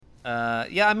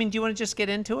Yeah, I mean, do you want to just get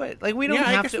into it? Like, we don't Yeah,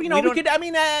 I have guess, to. we could. I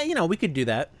mean, we could do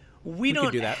that. We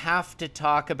don't do that. have to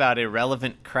talk about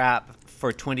irrelevant crap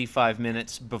for 25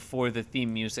 minutes before the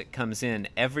theme music comes in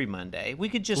every Monday. We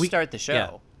could just start the show.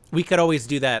 Yeah. We could always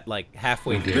do that, like,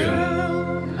 halfway through.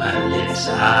 Girl, my lips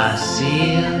are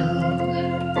sealed.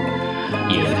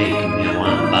 You make me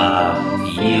want to barf.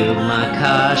 Yield my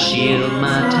car, shield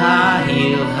my tie,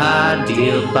 heel, high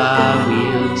deal, bar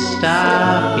wheel,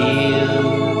 stop you.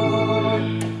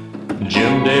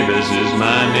 Jim Davis is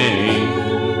my name.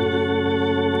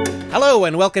 Hello,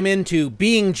 and welcome into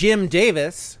Being Jim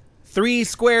Davis, 3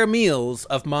 square meals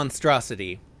of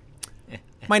monstrosity.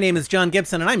 My name is John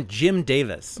Gibson, and I'm Jim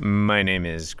Davis. My name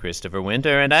is Christopher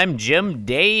Winter, and I'm Jim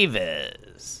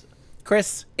Davis.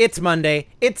 Chris, it's Monday.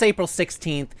 It's April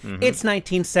 16th. It's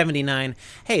 1979.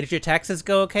 Hey, did your taxes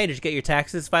go okay? Did you get your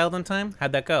taxes filed on time?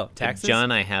 How'd that go? Taxes? John,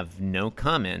 I have no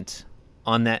comment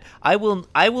on that. I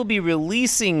will be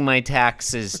releasing my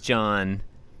taxes, John,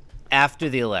 after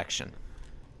the election.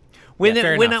 When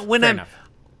fair enough. When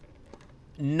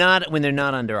they're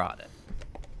not under audit.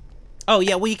 Oh,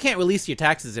 yeah, well, you can't release your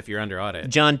taxes if you're under audit.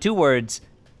 John, 2 words,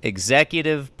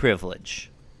 executive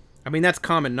privilege. I mean, that's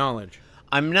common knowledge.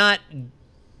 I'm not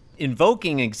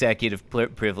invoking executive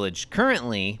privilege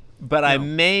currently, but I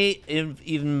may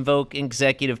invoke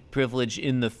executive privilege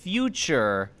in the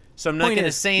future. So I'm not going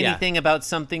to say anything about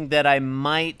something that I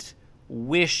might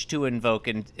wish to invoke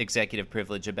an executive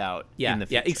privilege about in the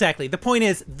future. Yeah, exactly. The point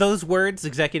is, those words,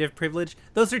 executive privilege,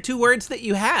 those are 2 words that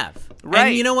you have. Right.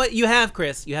 And you know what you have,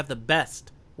 Chris? You have the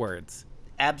best words.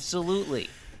 Absolutely.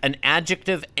 An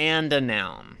adjective and a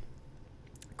noun.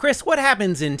 Chris, what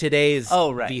happens in today's the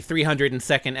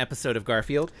 302nd episode of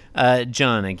Garfield?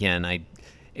 John, again,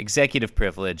 executive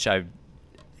privilege.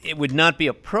 It would not be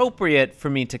appropriate for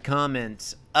me to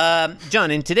comment. John,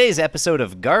 in today's episode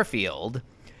of Garfield,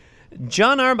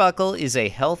 John Arbuckle is a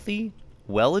healthy,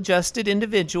 well-adjusted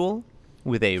individual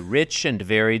with a rich and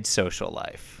varied social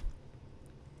life.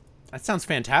 That sounds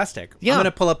fantastic. Yeah. I'm going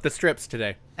to pull up the strips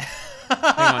today. Hang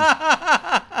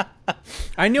on.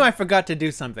 I knew I forgot to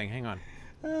do something. Hang on.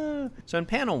 So in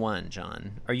panel 1,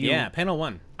 John, are you... Yeah, panel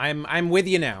 1. I'm with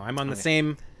you now. I'm on the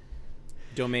same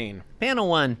domain. Panel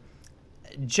 1,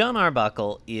 John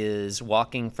Arbuckle is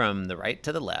walking from the right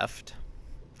to the left.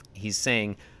 He's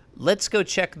saying, let's go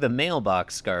check the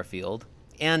mailbox, Garfield.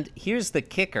 And here's the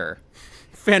kicker.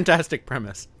 Fantastic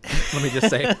premise. Let me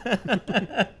just say.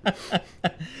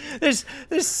 There's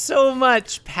so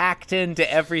much packed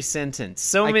into every sentence.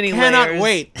 So many layers. I cannot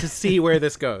wait to see where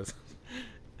this goes.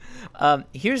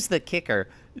 Here's the kicker.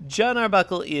 John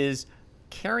Arbuckle is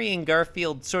carrying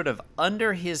Garfield sort of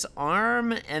under his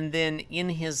arm and then in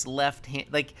his left hand.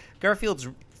 Like, Garfield's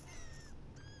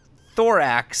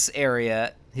thorax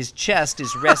area, his chest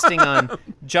is resting on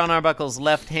John Arbuckle's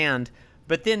left hand,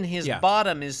 but then his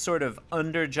bottom is sort of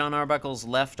under John Arbuckle's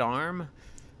left arm.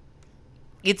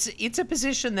 It's a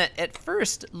position that at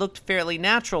first looked fairly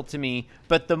natural to me,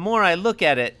 but the more I look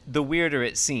at it, the weirder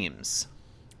it seems.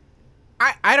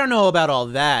 I don't know about all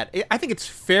that. I think it's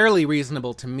fairly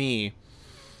reasonable to me,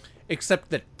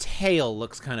 except the tail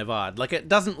looks kind of odd. Like, it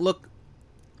doesn't look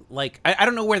like... I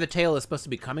don't know where the tail is supposed to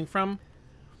be coming from.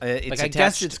 I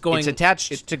guess it's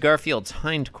attached to Garfield's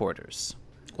hindquarters.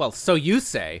 Well, so you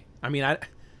say. I mean, I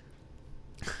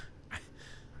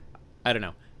don't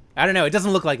know. It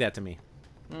doesn't look like that to me.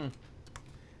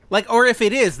 Like, or if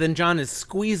it is, then John is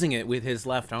squeezing it with his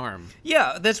left arm.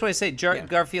 Yeah, that's why I say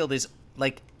Garfield is,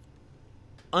 like,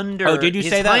 under... Oh, did you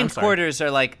say that? His hindquarters are,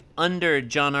 like, under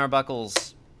John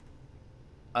Arbuckle's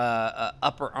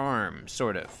upper arm,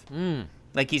 sort of.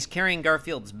 Like, he's carrying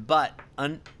Garfield's butt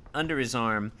under his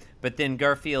arm, but then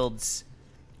Garfield's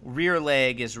rear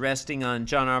leg is resting on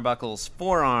John Arbuckle's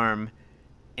forearm,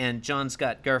 and John's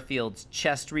got Garfield's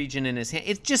chest region in his hand.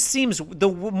 It just seems, the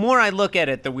more I look at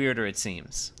it, the weirder it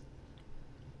seems.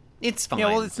 It's fine.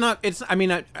 Yeah, well, I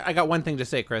mean, I got one thing to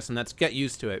say, Chris, and that's get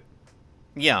used to it.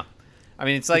 Yeah. I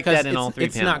mean, it's like because that in all 3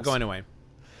 panels. It's not going away.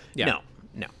 Yeah.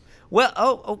 No.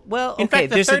 Well, well, in okay.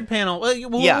 fact, the third panel. Well,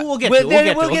 we'll get there.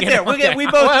 there. We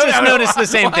both just noticed the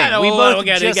same thing. We both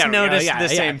just noticed the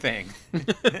same thing.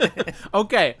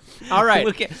 Okay. All right.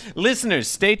 Listeners,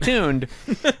 stay tuned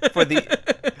for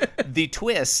the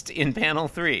twist in panel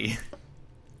 3.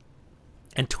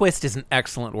 And twist is an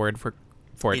excellent word for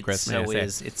it, Chris.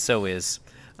 It so is.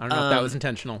 I don't know if that was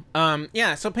intentional.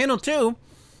 Yeah. So panel 2,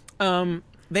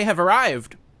 they have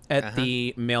arrived at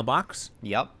the mailbox.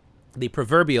 Yep. The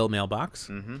proverbial mailbox.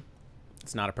 Mm-hmm.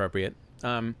 It's not appropriate.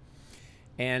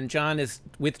 And John is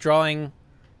withdrawing.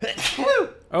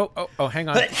 Oh, hang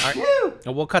on. All right.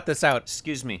 We'll cut this out.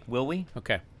 Excuse me, will we?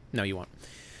 Okay. No, you won't.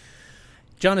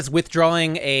 John is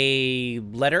withdrawing a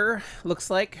letter, looks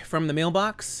like, from the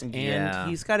mailbox, and Yeah.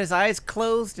 he's got his eyes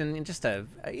closed, and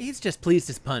he's just pleased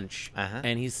as punch. Uh-huh.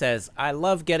 And he says, "I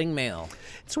love getting mail."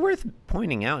 It's worth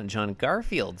pointing out, John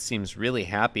Garfield seems really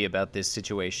happy about this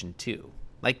situation, too.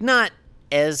 Like, not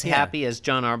as Yeah. happy as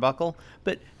John Arbuckle,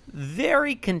 but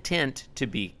very content to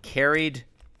be carried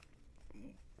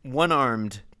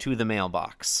one-armed to the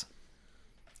mailbox.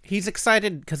 He's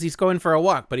excited because he's going for a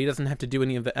walk, but he doesn't have to do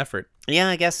any of the effort. Yeah,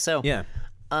 I guess so. Yeah.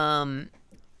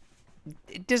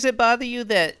 Does it bother you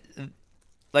that,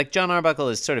 like, John Arbuckle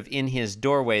is sort of in his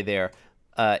doorway there,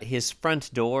 his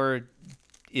front door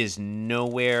is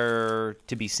nowhere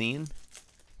to be seen?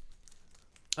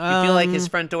 You feel like his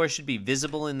front door should be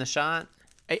visible in the shot?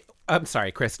 I'm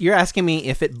sorry, Chris. You're asking me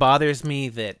if it bothers me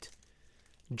that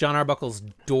John Arbuckle's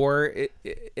door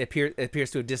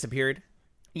appears to have disappeared?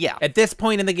 Yeah. At this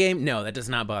point in the game, no, that does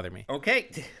not bother me.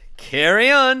 Okay, carry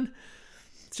on.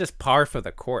 It's just par for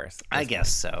the course. I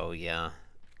guess so, yeah.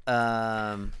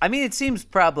 I mean, it seems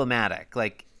problematic.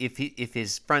 Like, if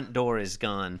his front door is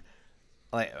gone,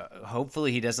 like,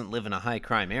 hopefully he doesn't live in a high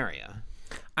crime area.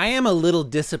 I am a little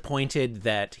disappointed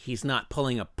that he's not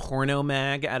pulling a porno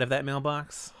mag out of that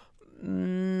mailbox. I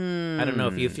don't know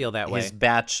if you feel that way. His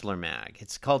bachelor mag.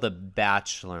 It's called a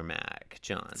bachelor mag,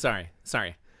 John. Sorry.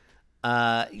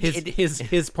 Uh,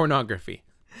 His pornography.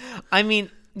 I mean,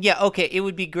 yeah, okay, it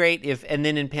would be great if, and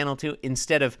then in panel 2,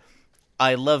 instead of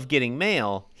 "I love getting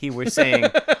mail," he were saying,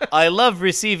 "I love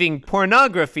receiving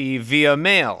pornography via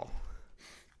mail."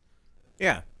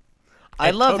 Yeah.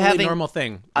 I love totally having normal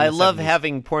thing. in I the love 70s.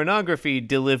 having pornography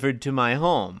delivered to my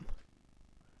home.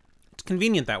 It's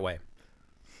convenient that way.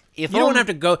 If You don't only- have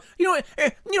to go. You don't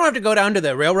have to go down to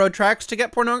the railroad tracks to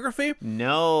get pornography.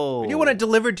 No. You want it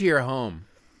delivered to your home.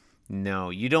 No,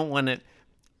 you don't want it.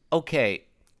 Okay,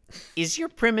 is your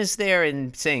premise there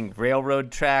in saying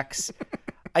railroad tracks?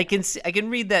 I can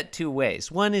read that two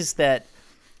ways. One is that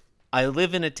I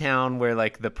live in a town where,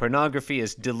 like, the pornography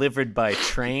is delivered by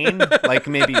train, like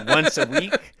maybe once a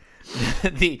week.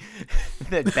 the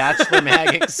Bachelor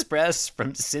Mag Express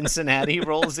from Cincinnati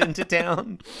rolls into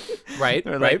town. Right.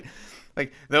 Or right.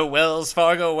 like the Wells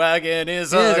Fargo wagon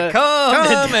is a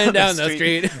coming down the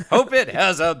street. Hope it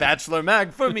has a Bachelor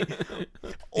Mag for me.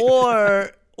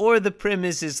 Or the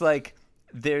premise is like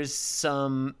there's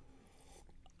some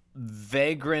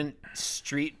vagrant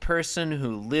street person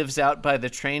who lives out by the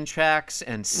train tracks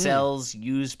and sells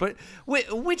used. But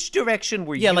which direction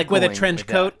were you? Yeah, like with a going trench with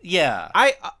that? coat? Yeah.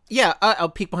 I'll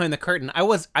peek behind the curtain. I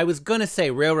was gonna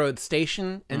say railroad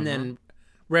station, and then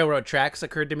railroad tracks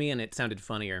occurred to me, and it sounded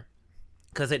funnier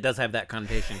because it does have that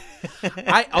connotation.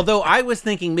 Although I was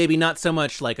thinking maybe not so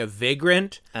much like a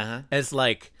vagrant as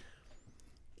like,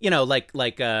 you know, like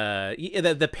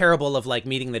the parable of like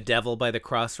meeting the devil by the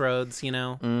crossroads, you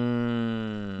know.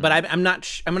 But I'm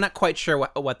not quite sure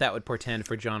what that would portend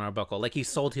for John Arbuckle. Like he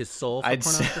sold his soul for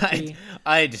pornography.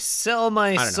 I'd sell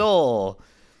my don't know. soul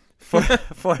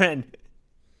for an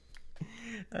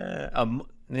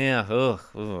yeah.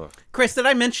 Ugh. Chris, did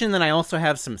I mention that I also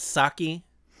have some sake?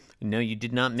 No, you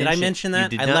did not mention. Did I mention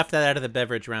that? You did I not- left that out of the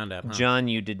beverage roundup. Huh? John,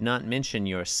 you did not mention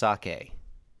your sake.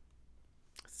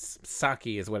 Sake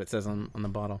is what it says on the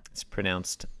bottle. It's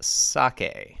pronounced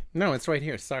sake. No, it's right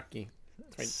here. Sake.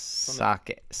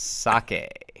 Sake.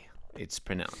 It's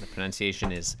pronounced. The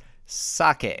pronunciation is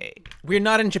sake. We're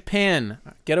not in Japan.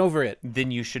 Get over it. Then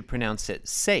you should pronounce it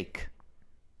sake.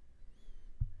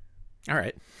 All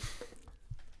right.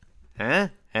 Huh?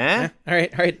 All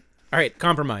right.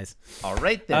 Compromise. All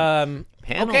right then.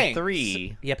 Panel okay.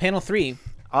 3. Yeah, panel 3.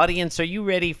 Audience, are you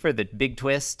ready for the big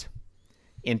twist?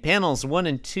 In panels 1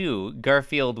 and 2,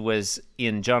 Garfield was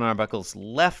in John Arbuckle's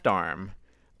left arm,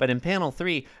 but in panel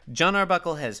 3, John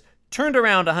Arbuckle has turned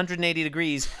around 180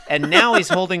 degrees, and now he's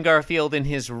holding Garfield in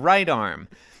his right arm.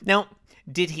 Now,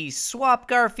 did he swap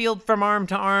Garfield from arm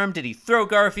to arm? Did he throw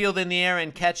Garfield in the air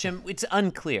and catch him? It's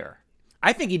unclear.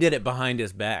 I think he did it behind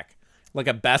his back. Like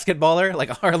a basketballer, like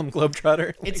a Harlem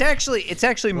Globetrotter. It's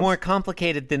actually more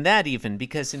complicated than that even,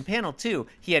 because in panel 2,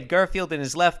 he had Garfield in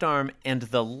his left arm and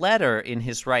the letter in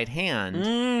his right hand.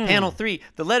 Panel 3,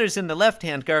 the letter's in the left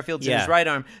hand, Garfield's in his right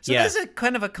arm. So this is a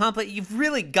kind of a you've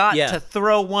really got to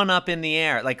throw one up in the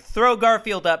air. Like throw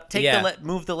Garfield up, take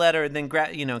move the letter, and then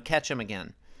catch him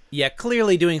again. Yeah,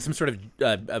 clearly doing some sort of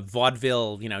a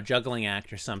vaudeville, juggling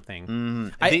act or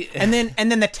something. And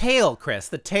then the tail, Chris.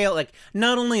 The tail, like,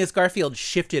 not only has Garfield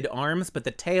shifted arms, but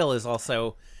the tail is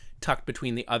also tucked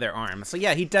between the other arms. So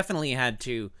yeah, he definitely had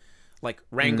to, like,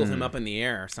 wrangle him up in the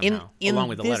air somehow, along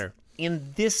with the letter.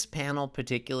 In this panel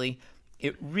particularly,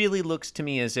 it really looks to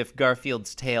me as if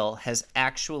Garfield's tail has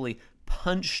actually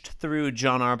punched through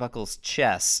John Arbuckle's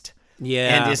chest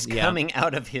Yeah, and is yeah. coming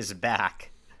out of his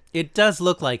back. It does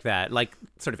look like that, like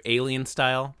sort of Alien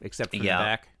style, except from the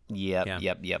back. Yep,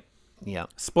 Yeah. yep.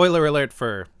 Spoiler alert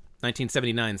for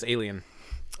 1979's Alien.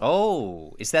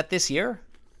 Oh, is that this year?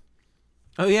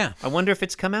 Oh yeah. I wonder if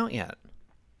it's come out yet.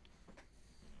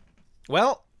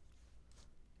 Well,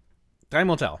 time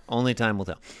will tell. Only time will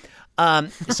tell.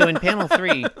 So in panel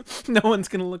 3... No one's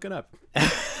gonna look it up.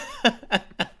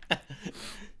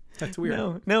 That's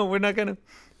weird. No, we're not going to.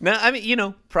 No, I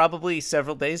mean, probably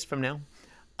several days from now.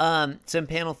 So in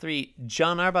panel 3,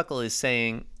 John Arbuckle is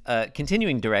saying,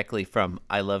 continuing directly from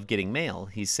I Love Getting Mail,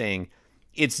 he's saying,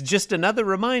 it's just another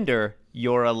reminder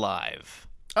you're alive.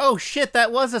 Oh shit,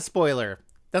 that was a spoiler.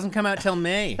 Doesn't come out till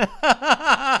May.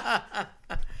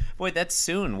 Boy, that's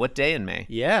soon. What day in May?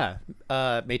 Yeah,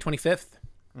 May 25th.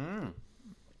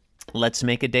 Let's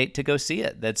make a date to go see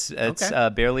it. That's Okay.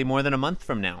 Barely more than a month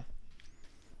from now.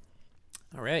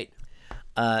 All right.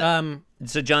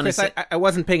 So John Chris, is... I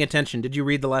wasn't paying attention. Did you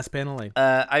read the last panel?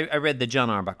 I read the John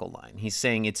Arbuckle line. He's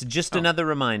saying it's just another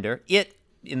reminder. It,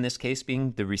 in this case,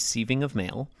 being the receiving of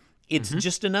mail. It's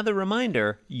just another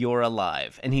reminder you're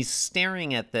alive. And he's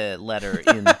staring at the letter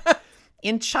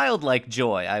in childlike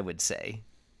joy, I would say.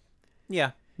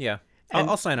 Yeah.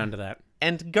 I'll sign on to that.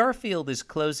 And Garfield is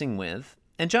closing with,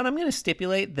 and John, I'm going to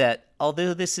stipulate that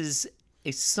although this is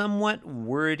a somewhat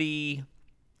wordy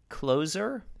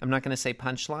closer, I'm not going to say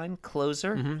punchline,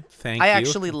 closer. Thank I you.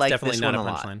 actually It's like definitely this not one a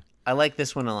a lot. punchline. I like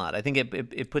this one a lot. I think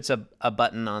it puts a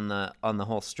button on the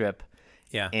whole strip.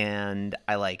 Yeah. And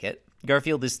I like it.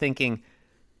 Garfield is thinking,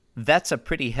 that's a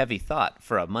pretty heavy thought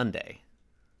for a Monday.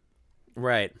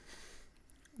 Right.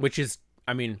 Which is,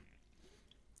 I mean,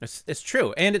 it's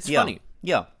true, and it's Yeah. funny.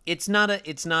 Yeah, it's not a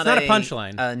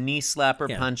punchline. a knee slapper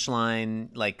Yeah. punchline,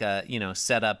 like a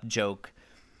setup joke.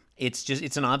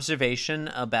 It's an observation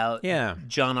about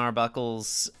John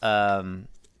Arbuckle's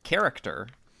character.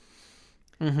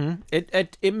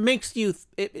 It makes you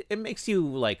it makes you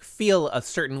like feel a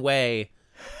certain way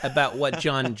about what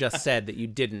John just said that you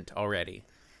didn't already.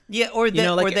 Yeah, or that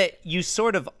know, like- or that you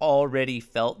sort of already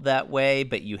felt that way,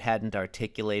 but you hadn't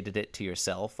articulated it to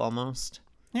yourself almost.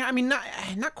 Yeah, I mean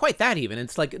not quite that even.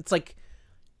 It's like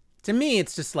to me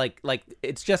it's just like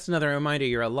it's just another reminder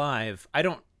you're alive. I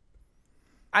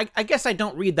guess I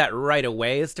don't read that right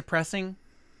away as depressing.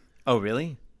 Oh,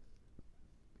 really?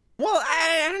 Well,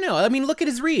 I don't know. I mean, look at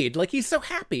his read. Like he's so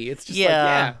happy. It's just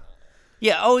Yeah.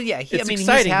 Yeah. Oh, yeah. It's He's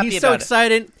exciting. happy He's so about it.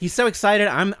 excited. He's so excited.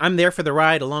 I'm there for the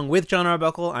ride along with John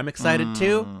Arbuckle. I'm excited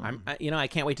too. I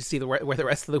can't wait to see where the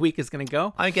rest of the week is going to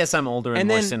go. I guess I'm older and And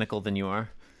more then- cynical than you are.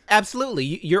 Absolutely.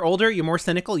 You're older. You're more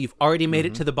cynical. You've already made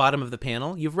it to the bottom of the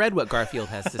panel. You've read what Garfield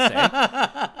has to say,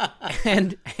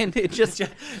 and it just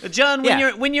John,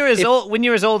 when you're as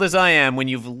old as I am, when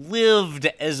you've lived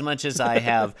as much as I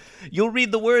have, you'll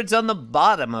read the words on the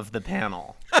bottom of the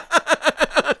panel.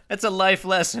 That's a life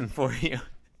lesson for you.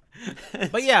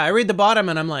 But yeah, I read the bottom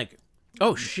and I'm like,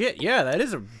 oh shit, yeah, that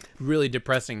is a really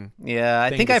depressing. Yeah, I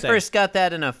thing think to I say. first got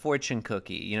that in a fortune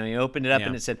cookie. You opened it up Yeah.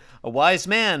 and it said, "A wise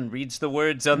man reads the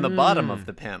words on the bottom of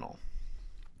the panel."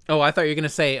 Oh, I thought you were gonna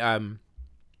say,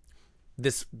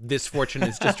 this fortune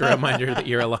is just a reminder that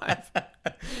you're alive.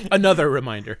 Another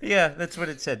reminder. Yeah, that's what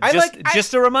it said. I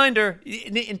Just a reminder.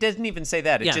 It doesn't even say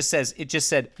that. It Yeah. just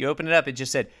said, you open it up, it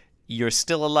just said, "You're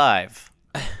still alive."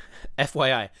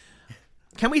 FYI.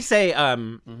 Can we say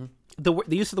the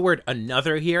use of the word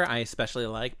 "another" here? I especially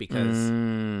like because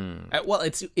well,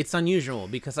 it's unusual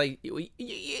because okay.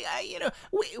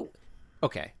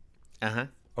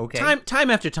 Okay. Time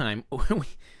after time,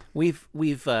 we've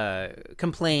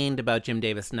complained about Jim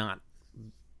Davis not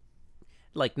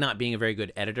being a very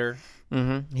good editor.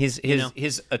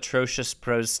 His atrocious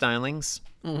prose stylings.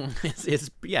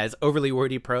 his overly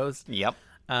wordy prose. Yep.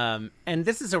 And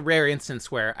this is a rare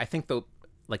instance where I think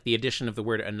the addition of the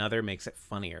word "another" makes it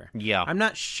funnier. Yeah. I'm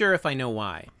not sure if I know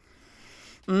why.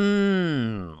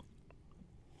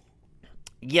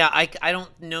 Yeah, I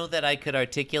don't know that I could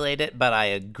articulate it, but I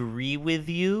agree with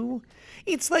you.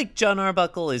 It's like John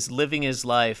Arbuckle is living his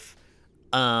life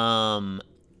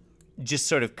just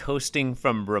sort of coasting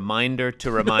from reminder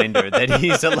to reminder that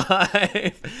he's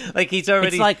alive. Like he's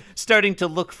already starting to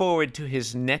look forward to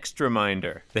his next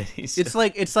reminder that he's It's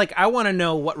like I want to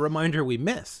know what reminder we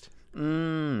missed.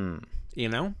 Yeah,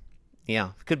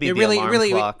 could be the alarm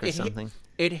clock or something.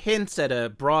 It hints at a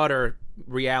broader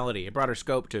reality, a broader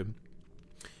scope to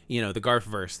the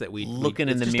Garfverse that we Looking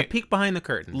in it's the just mirror, a peek behind the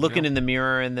curtain. looking in the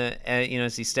mirror in the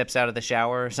as he steps out of the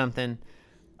shower or something.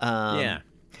 Yeah.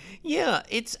 Yeah,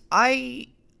 it's I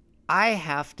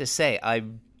have to say I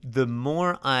the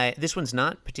more this one's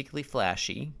not particularly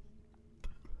flashy.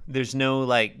 There's no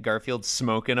like Garfield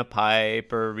smoking a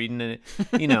pipe or reading a,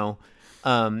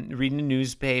 reading a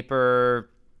newspaper.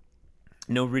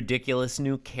 No ridiculous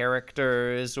new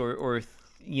characters or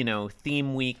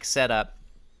theme week setup.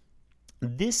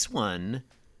 This one,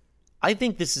 I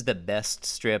think this is the best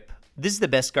strip. This is the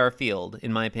best Garfield,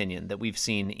 in my opinion, that we've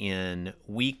seen in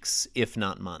weeks, if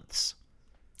not months.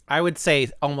 I would say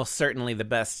almost certainly the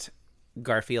best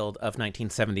Garfield of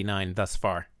 1979 thus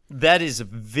far. That is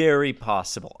very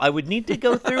possible. I would need to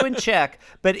go through and check,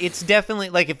 but it's definitely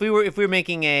like if we were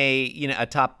making a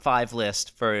top 5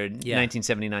 list for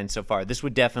 1979 so far, this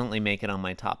would definitely make it on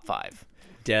my top 5.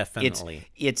 Definitely.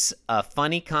 It's a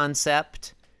funny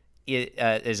concept. It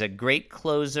is a great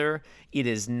closer. It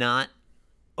is not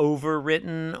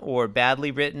overwritten or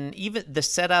badly written. Even the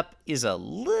setup is a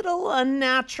little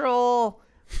unnatural.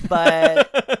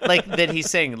 But like that he's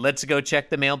saying, let's go check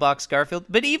the mailbox, Garfield.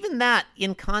 But even that,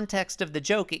 in context of the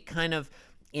joke, it kind of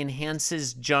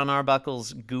enhances John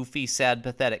Arbuckle's goofy, sad,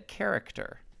 pathetic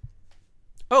character.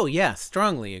 Oh, yeah,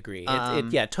 strongly agree.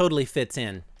 It totally fits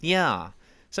in. Yeah.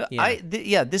 So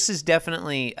this is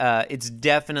definitely, it's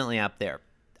definitely up there.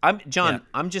 I'm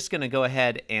just going to go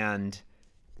ahead and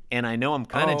I know I'm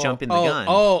kind of jumping the gun.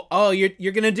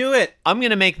 You're going to do it. I'm going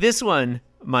to make this one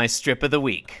my strip of the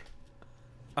week.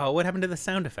 Oh, what happened to the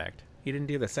sound effect? You didn't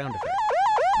do the sound effect.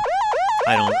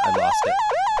 I lost it.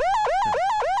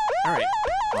 All right.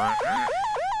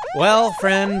 Well,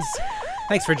 friends,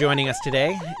 thanks for joining us today.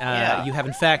 You have,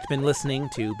 in fact, been listening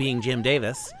to Being Jim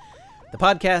Davis, the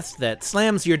podcast that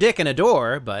slams your dick in a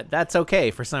door, but that's okay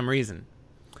for some reason.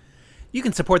 You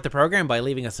can support the program by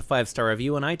leaving us a 5-star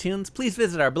review on iTunes. Please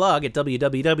visit our blog at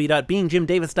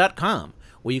www.beingjimdavis.com,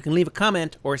 where you can leave a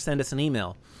comment or send us an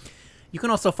email. You can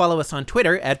also follow us on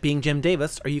Twitter at Being Jim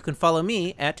Davis, or you can follow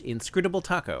me at Inscrutable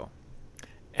Taco.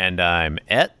 And I'm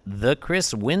at the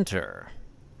Chris Winter.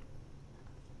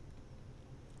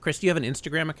 Chris, do you have an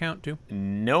Instagram account too?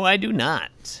 No, I do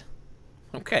not.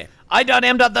 Okay.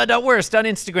 I.am.the.worst on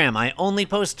Instagram. I only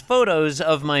post photos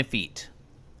of my feet.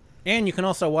 And you can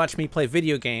also watch me play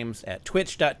video games at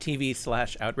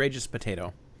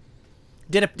twitch.tv/outrageouspotato.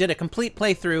 Did a complete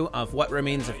playthrough of What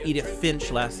Remains of Edith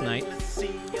Finch last night.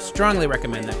 Strongly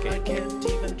recommend that game.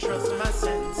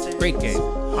 Great game.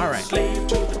 All right.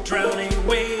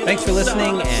 Thanks for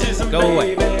listening, and go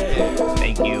away.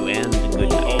 Thank you, and good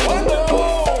night.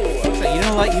 So you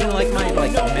don't like my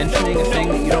mentioning a thing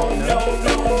that you don't know?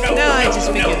 No, I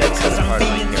just figured that's such a part of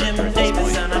my character at this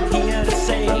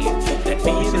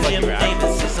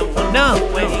point.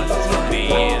 No, wait.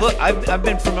 Look, I've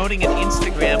been promoting an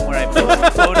Instagram where I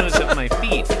post photos of my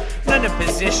feet. I'm not in a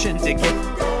position to get...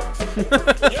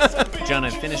 John,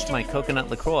 I've finished my coconut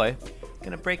LaCroix.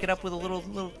 Gonna break it up with a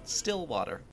little still water.